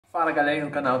Fala galera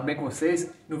do canal, tudo bem com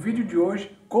vocês? No vídeo de hoje,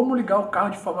 como ligar o carro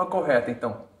de forma correta.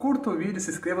 Então, curta o vídeo,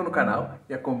 se inscreva no canal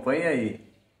e acompanhe aí.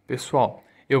 Pessoal,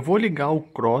 eu vou ligar o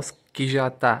Cross que já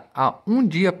está há um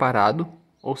dia parado,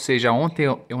 ou seja, ontem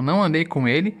eu não andei com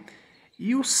ele.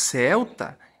 E o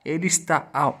Celta, ele está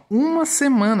há uma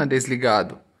semana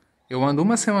desligado. Eu ando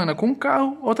uma semana com um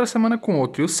carro, outra semana com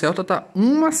outro. E o Celta está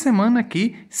uma semana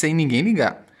aqui sem ninguém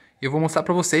ligar. Eu vou mostrar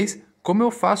para vocês como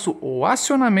eu faço o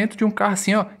acionamento de um carro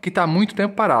assim, ó, que está há muito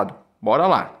tempo parado. Bora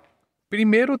lá!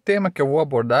 Primeiro tema que eu vou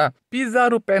abordar,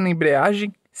 pisar o pé na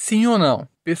embreagem, sim ou não?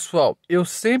 Pessoal, eu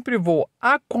sempre vou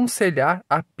aconselhar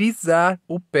a pisar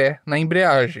o pé na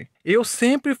embreagem. Eu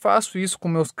sempre faço isso com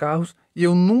meus carros e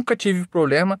eu nunca tive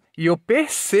problema. E eu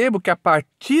percebo que a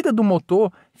partida do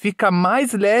motor fica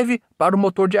mais leve para o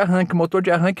motor de arranque. O motor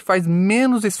de arranque faz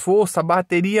menos esforço, a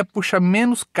bateria puxa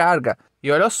menos carga.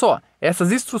 E olha só,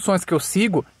 essas instruções que eu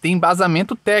sigo têm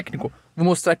embasamento técnico. Vou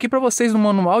mostrar aqui para vocês no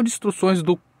manual de instruções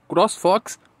do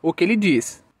CrossFox o que ele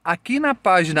diz. Aqui na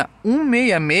página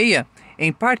 166,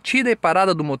 em partida e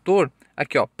parada do motor,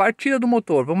 aqui ó, partida do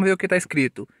motor, vamos ver o que está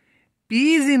escrito.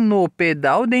 Pise no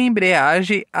pedal de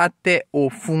embreagem até o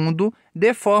fundo,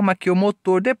 de forma que o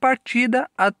motor de partida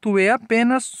atue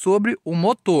apenas sobre o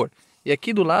motor. E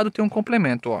aqui do lado tem um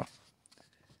complemento, ó.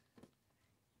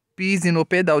 Pise no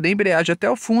pedal de embreagem até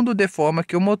o fundo, de forma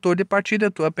que o motor de partida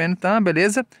atue apenas, tá,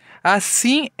 beleza?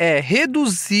 Assim é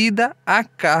reduzida a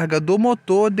carga do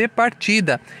motor de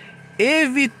partida,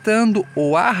 evitando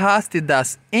o arraste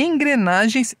das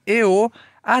engrenagens e o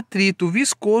atrito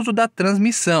viscoso da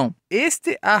transmissão.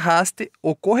 Este arraste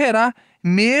ocorrerá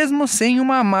mesmo sem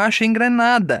uma marcha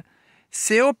engrenada,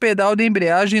 se o pedal de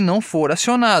embreagem não for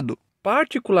acionado.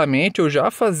 Particularmente, eu já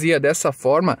fazia dessa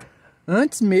forma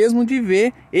antes mesmo de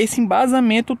ver esse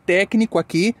embasamento técnico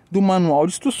aqui do manual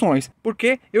de instruções,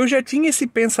 porque eu já tinha esse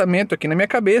pensamento aqui na minha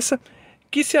cabeça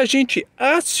que se a gente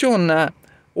acionar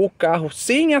o carro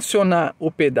sem acionar o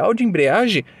pedal de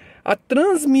embreagem, a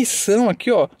transmissão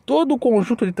aqui, ó, todo o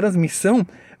conjunto de transmissão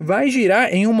vai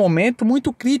girar em um momento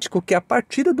muito crítico, que a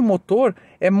partida do motor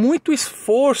é muito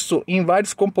esforço em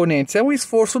vários componentes. É um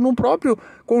esforço no próprio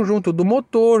conjunto do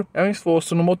motor, é um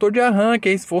esforço no motor de arranque,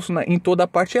 é um esforço em toda a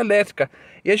parte elétrica.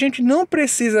 E a gente não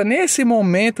precisa, nesse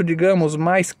momento, digamos,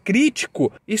 mais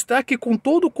crítico, estar aqui com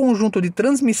todo o conjunto de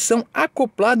transmissão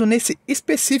acoplado nesse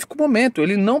específico momento.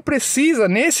 Ele não precisa,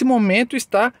 nesse momento,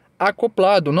 estar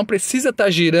acoplado, não precisa estar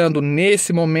girando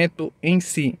nesse momento em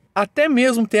si. Até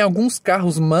mesmo tem alguns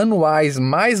carros manuais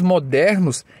mais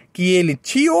modernos que ele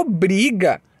te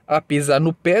obriga a pisar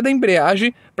no pé da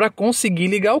embreagem para conseguir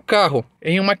ligar o carro.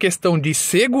 Em uma questão de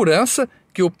segurança,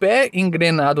 que o pé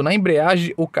engrenado na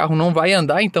embreagem, o carro não vai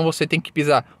andar, então você tem que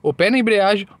pisar o pé na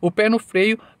embreagem, o pé no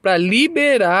freio para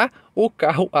liberar o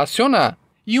carro acionar.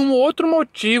 E um outro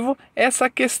motivo é essa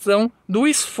questão do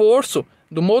esforço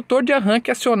do motor de arranque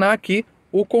acionar aqui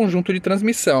o conjunto de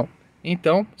transmissão.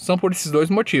 Então, são por esses dois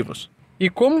motivos. E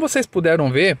como vocês puderam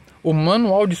ver, o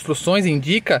manual de instruções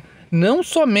indica não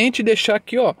somente deixar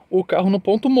aqui, ó, o carro no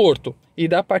ponto morto e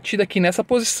dar partida aqui nessa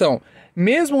posição.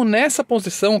 Mesmo nessa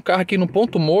posição, o carro aqui no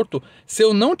ponto morto, se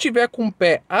eu não tiver com o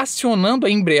pé acionando a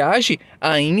embreagem,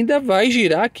 ainda vai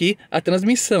girar aqui a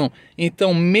transmissão.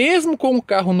 Então, mesmo com o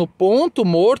carro no ponto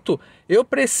morto, eu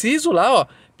preciso lá, ó,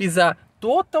 pisar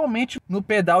totalmente no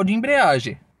pedal de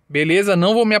embreagem. Beleza?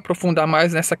 Não vou me aprofundar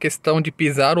mais nessa questão de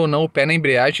pisar ou não o pé na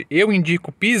embreagem. Eu indico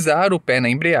pisar o pé na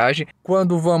embreagem.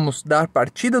 Quando vamos dar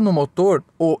partida no motor,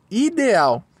 o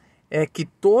ideal é que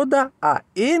toda a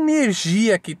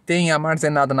energia que tem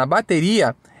armazenada na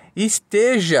bateria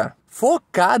esteja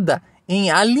focada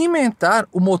em alimentar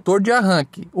o motor de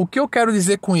arranque. O que eu quero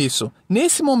dizer com isso?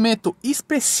 Nesse momento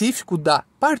específico da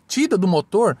partida do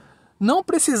motor, não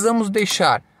precisamos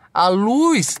deixar a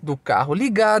luz do carro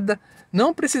ligada,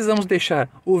 não precisamos deixar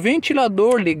o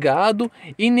ventilador ligado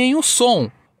e nem o som.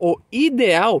 O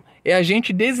ideal é a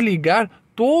gente desligar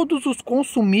todos os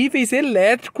consumíveis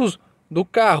elétricos do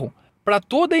carro, para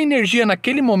toda a energia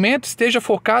naquele momento esteja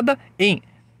focada em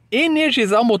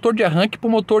energizar o motor de arranque, para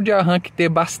o motor de arranque ter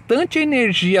bastante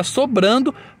energia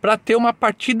sobrando para ter uma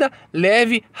partida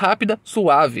leve, rápida,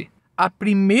 suave. A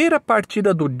primeira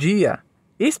partida do dia,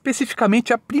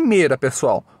 especificamente a primeira,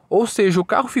 pessoal, ou seja, o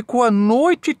carro ficou a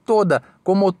noite toda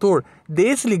com o motor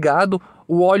desligado,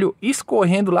 o óleo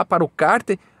escorrendo lá para o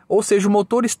cárter, ou seja, o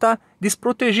motor está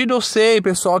desprotegido. Eu sei,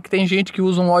 pessoal, que tem gente que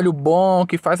usa um óleo bom,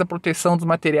 que faz a proteção dos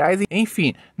materiais,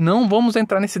 enfim, não vamos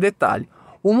entrar nesse detalhe.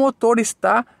 O motor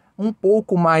está um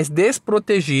pouco mais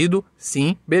desprotegido,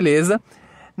 sim, beleza.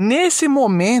 Nesse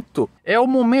momento, é o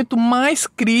momento mais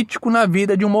crítico na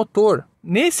vida de um motor.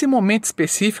 Nesse momento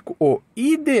específico, o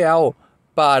ideal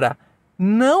para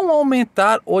não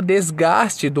aumentar o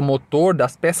desgaste do motor,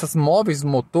 das peças móveis do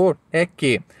motor, é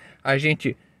que a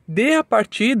gente dê a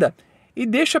partida e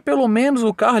deixa pelo menos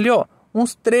o carro ali, ó,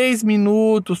 uns 3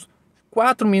 minutos,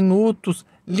 4 minutos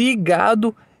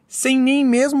ligado, sem nem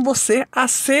mesmo você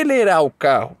acelerar o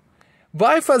carro.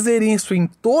 Vai fazer isso em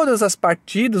todas as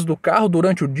partidas do carro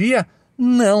durante o dia?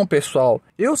 Não, pessoal.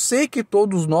 Eu sei que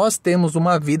todos nós temos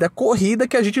uma vida corrida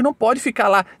que a gente não pode ficar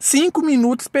lá 5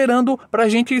 minutos esperando para a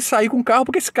gente sair com o carro,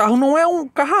 porque esse carro não é um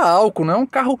carro a álcool, não é um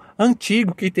carro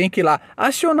antigo que tem que ir lá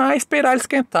acionar e esperar ele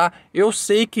esquentar. Eu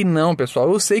sei que não,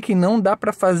 pessoal. Eu sei que não dá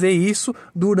para fazer isso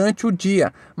durante o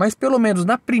dia. Mas pelo menos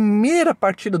na primeira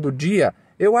partida do dia,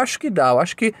 eu acho que dá. Eu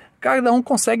acho que cada um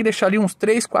consegue deixar ali uns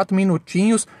 3, 4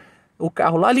 minutinhos o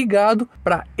carro lá ligado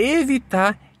para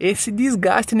evitar esse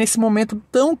desgaste nesse momento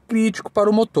tão crítico para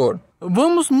o motor.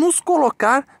 Vamos nos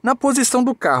colocar na posição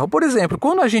do carro. Por exemplo,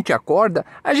 quando a gente acorda,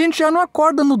 a gente já não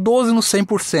acorda no 12, no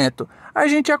 100%. A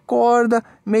gente acorda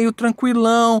meio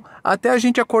tranquilão, até a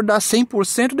gente acordar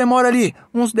 100% demora ali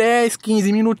uns 10,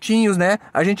 15 minutinhos, né?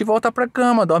 A gente volta para a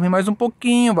cama, dorme mais um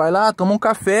pouquinho, vai lá, toma um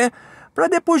café, para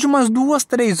depois de umas 2,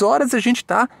 3 horas a gente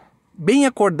tá bem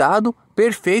acordado,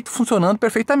 perfeito, funcionando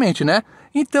perfeitamente, né?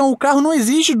 Então o carro não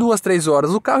exige 2, 3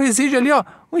 horas, o carro exige ali, ó,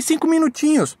 uns 5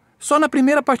 minutinhos, só na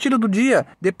primeira partida do dia.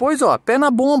 Depois, ó, pé na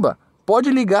bomba,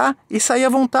 pode ligar e sair à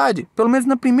vontade. Pelo menos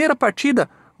na primeira partida,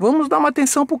 vamos dar uma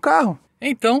atenção pro carro.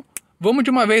 Então, vamos de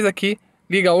uma vez aqui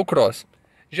ligar o cross.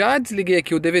 Já desliguei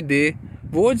aqui o DVD,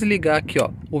 vou desligar aqui,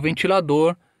 ó, o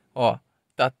ventilador, ó,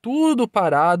 tá tudo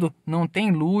parado, não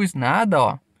tem luz, nada,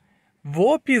 ó.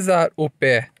 Vou pisar o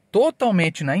pé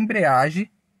totalmente na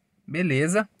embreagem,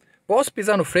 beleza? Posso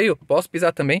pisar no freio? Posso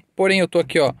pisar também, porém eu tô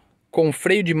aqui, ó, com o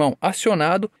freio de mão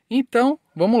acionado. Então,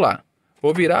 vamos lá.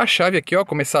 Vou virar a chave aqui, ó,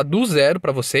 começar do zero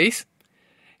para vocês.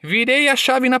 Virei a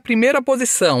chave na primeira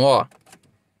posição, ó.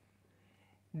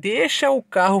 Deixa o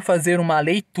carro fazer uma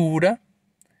leitura,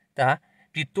 tá?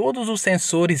 De todos os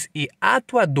sensores e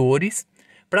atuadores,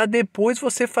 para depois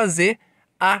você fazer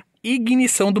a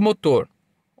ignição do motor.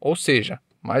 Ou seja,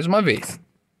 mais uma vez,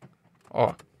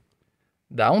 ó,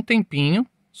 dá um tempinho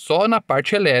só na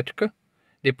parte elétrica.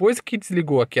 Depois que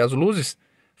desligou aqui as luzes,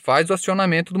 faz o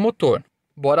acionamento do motor.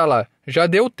 Bora lá, já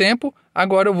deu tempo,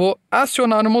 agora eu vou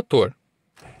acionar o motor.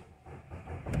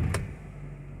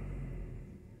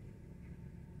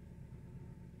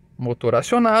 Motor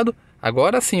acionado,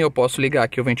 agora sim eu posso ligar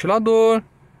aqui o ventilador,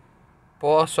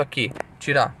 posso aqui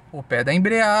tirar o pé da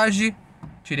embreagem,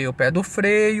 tirei o pé do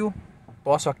freio,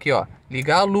 posso aqui, ó,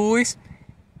 ligar a luz.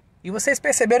 E vocês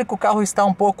perceberam que o carro está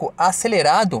um pouco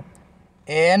acelerado?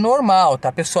 É normal,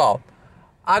 tá, pessoal?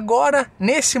 Agora,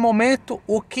 nesse momento,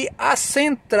 o que a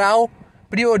central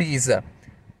prioriza?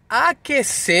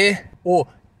 Aquecer o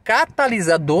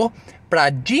catalisador para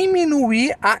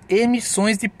diminuir as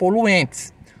emissões de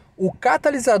poluentes. O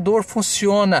catalisador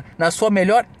funciona na sua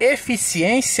melhor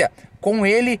eficiência com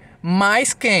ele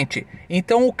mais quente.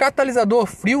 Então, o catalisador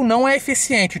frio não é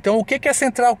eficiente. Então, o que a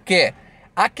central quer?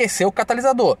 Aquecer o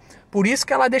catalisador. Por isso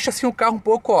que ela deixa assim o carro um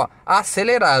pouco, ó,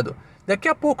 acelerado. Daqui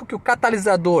a pouco que o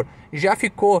catalisador já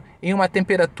ficou em uma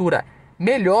temperatura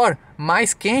melhor,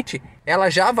 mais quente, ela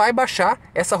já vai baixar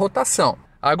essa rotação.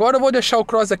 Agora eu vou deixar o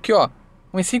cross aqui, ó,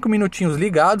 uns 5 minutinhos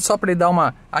ligado, só para ele dar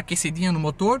uma aquecidinha no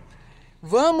motor.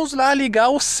 Vamos lá ligar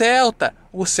o Celta.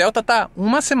 O Celta tá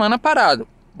uma semana parado.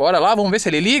 Bora lá, vamos ver se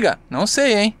ele liga? Não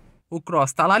sei, hein? O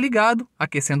cross tá lá ligado,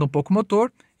 aquecendo um pouco o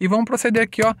motor. E vamos proceder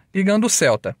aqui, ó, ligando o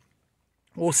Celta.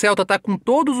 O Celta tá com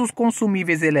todos os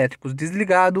consumíveis elétricos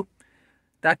desligado.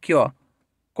 Tá aqui, ó,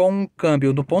 com o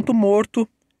câmbio do ponto morto,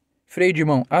 freio de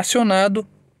mão acionado,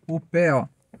 o pé, ó,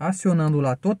 acionando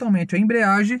lá totalmente a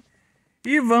embreagem.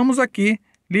 E vamos aqui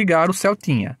ligar o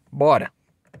Celtinha. Bora!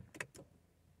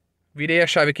 Virei a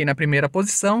chave aqui na primeira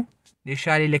posição,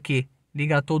 deixar ele aqui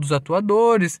ligar todos os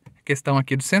atuadores, questão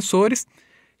aqui dos sensores,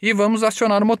 e vamos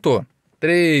acionar o motor.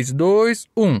 3, 2,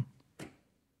 1.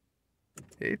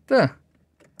 Eita!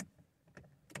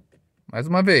 Mais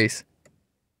uma vez.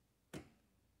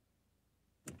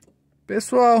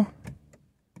 Pessoal,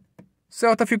 o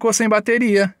Celta ficou sem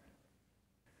bateria.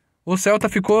 O Celta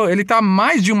ficou, ele tá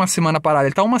mais de uma semana parado,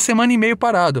 ele tá 1 semana e meio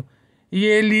parado. E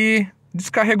ele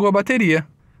descarregou a bateria.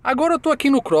 Agora eu tô aqui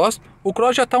no Cross, o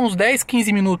Cross já tá uns 10,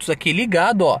 15 minutos aqui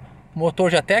ligado, ó. O motor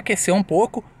já até aqueceu um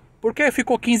pouco. Por que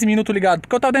ficou 15 minutos ligado?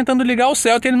 Porque eu tava tentando ligar o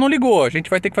Celta e ele não ligou. A gente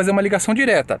vai ter que fazer uma ligação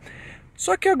direta.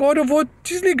 Só que agora eu vou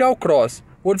desligar o Cross.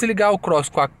 Vou desligar o Cross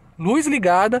com a luz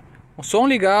ligada, o som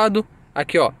ligado.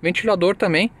 Aqui, ó, ventilador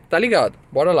também tá ligado.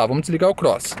 Bora lá, vamos desligar o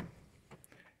Cross.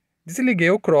 Desliguei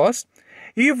o Cross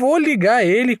e vou ligar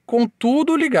ele com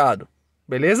tudo ligado.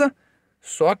 Beleza?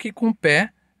 só que com o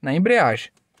pé na embreagem.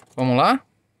 Vamos lá?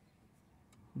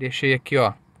 Deixei aqui,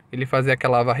 ó, ele fazer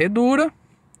aquela varredura.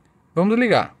 Vamos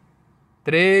ligar.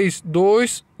 3,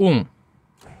 2, 1.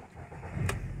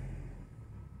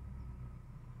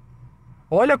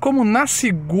 Olha como na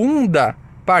segunda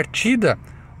partida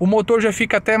o motor já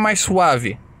fica até mais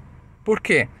suave. Por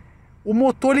quê? O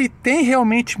motor ele tem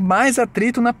realmente mais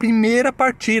atrito na primeira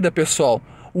partida, pessoal.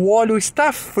 O óleo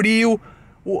está frio,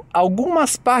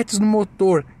 algumas partes do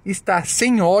motor está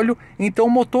sem óleo, então o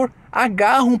motor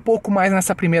agarra um pouco mais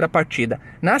nessa primeira partida.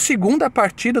 Na segunda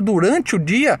partida, durante o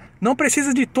dia, não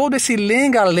precisa de todo esse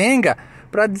lenga-lenga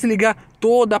para desligar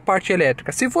toda a parte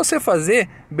elétrica. Se você fazer,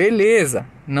 beleza,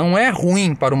 não é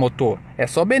ruim para o motor, é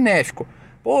só benéfico.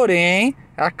 Porém,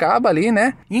 acaba ali,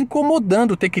 né,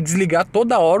 incomodando ter que desligar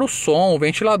toda hora o som, o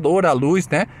ventilador, a luz,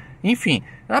 né? Enfim,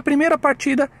 na primeira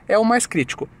partida é o mais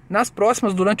crítico. Nas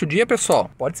próximas, durante o dia, pessoal,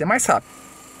 pode ser mais rápido.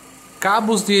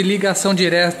 Cabos de ligação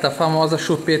direta, a famosa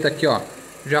chupeta aqui, ó,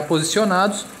 já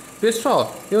posicionados.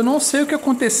 Pessoal, eu não sei o que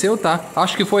aconteceu, tá?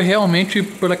 Acho que foi realmente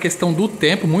pela questão do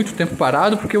tempo, muito tempo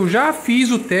parado, porque eu já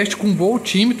fiz o teste com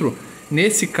voltímetro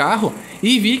nesse carro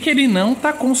e vi que ele não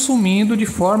está consumindo de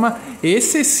forma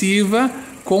excessiva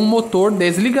com o motor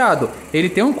desligado. Ele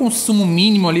tem um consumo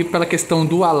mínimo ali pela questão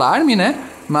do alarme, né?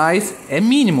 Mas é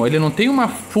mínimo, ele não tem uma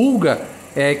fuga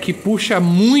que puxa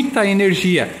muita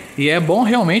energia. E é bom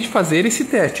realmente fazer esse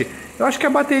teste. Eu acho que a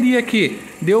bateria aqui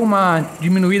deu uma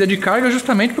diminuída de carga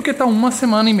justamente porque está 1,5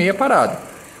 semanas parado.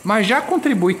 Mas já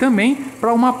contribui também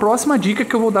para uma próxima dica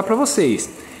que eu vou dar para vocês.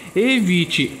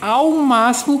 Evite ao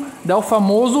máximo dar o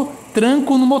famoso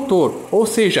tranco no motor, ou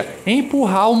seja,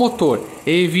 empurrar o motor.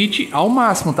 Evite ao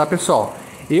máximo, tá, pessoal?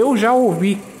 Eu já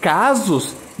ouvi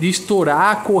casos de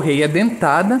estourar a correia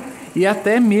dentada e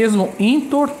até mesmo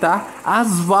entortar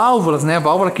as válvulas, né?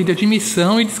 Válvula aqui de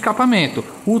admissão e de escapamento.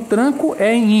 O tranco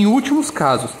é em últimos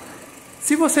casos.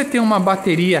 Se você tem uma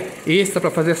bateria extra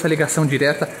para fazer essa ligação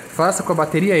direta, faça com a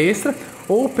bateria extra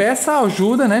ou peça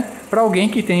ajuda, né, para alguém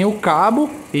que tenha o cabo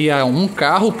e um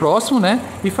carro próximo, né,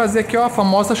 e fazer aqui, ó, a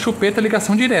famosa chupeta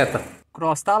ligação direta. O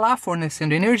cross está lá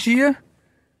fornecendo energia.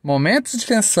 Momentos de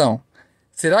tensão.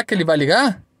 Será que ele vai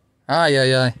ligar? Ai,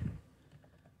 ai, ai.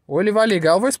 Ou ele vai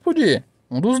ligar ou vai explodir.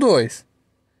 Um dos dois.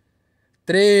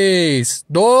 3,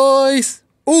 2,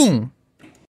 1.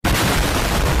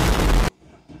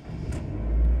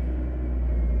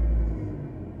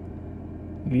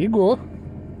 Ligou.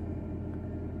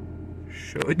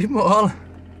 Show de bola.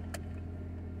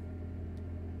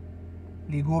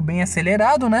 Ligou bem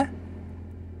acelerado, né?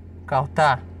 O carro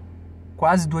tá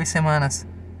quase 2 semanas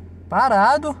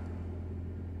parado.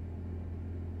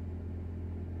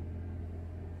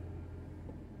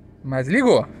 Mas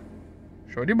ligou.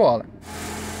 Show de bola.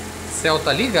 Céu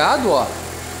tá ligado, ó.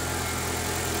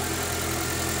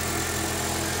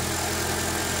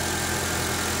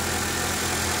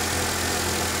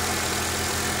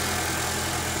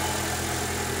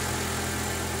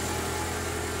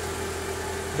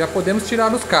 Já podemos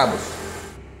tirar os cabos.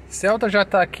 Celta já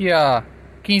está aqui há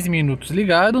 15 minutos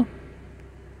ligado.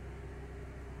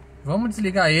 Vamos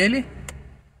desligar ele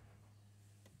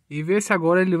e ver se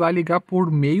agora ele vai ligar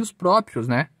por meios próprios,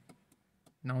 né?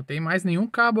 Não tem mais nenhum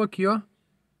cabo aqui, ó,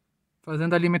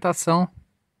 fazendo a alimentação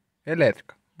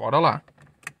elétrica. Bora lá.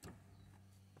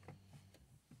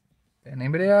 Pé na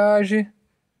embreagem.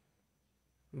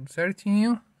 Tudo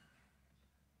certinho.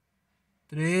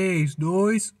 3,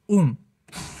 2, 1.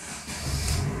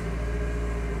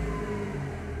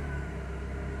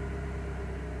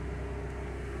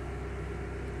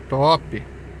 Top.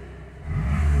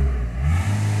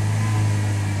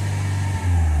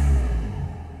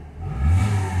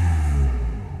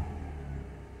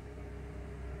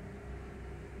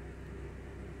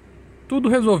 Tudo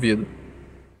resolvido.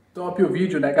 Top o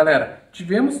vídeo, né, galera?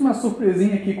 Tivemos uma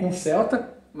surpresinha aqui com o Celta,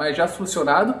 mas já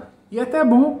solucionado. E até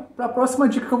bom para a próxima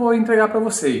dica que eu vou entregar para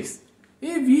vocês.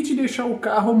 Evite deixar o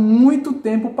carro muito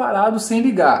tempo parado sem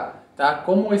ligar, tá?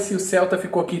 Como esse Celta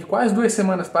ficou aqui quase 2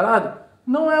 semanas parado,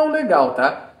 não é o legal,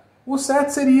 tá? O certo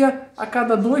seria a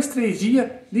cada 2, 3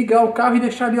 dias ligar o carro e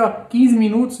deixar ali, ó, 15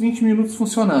 minutos, 20 minutos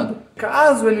funcionando.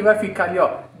 Caso ele vai ficar ali,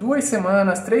 ó, 2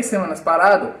 semanas, 3 semanas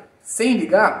parado sem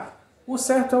ligar, o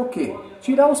certo é o quê?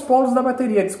 Tirar os polos da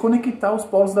bateria, desconectar os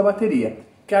polos da bateria.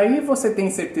 Que aí você tem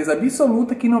certeza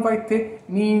absoluta que não vai ter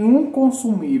nenhum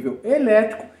consumível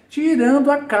elétrico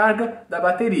tirando a carga da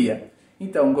bateria.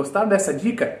 Então, gostaram dessa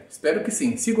dica? Espero que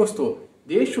sim. Se gostou,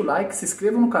 deixa o like, se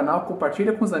inscreva no canal,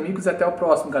 compartilha com os amigos e até o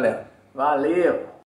próximo, galera. Valeu!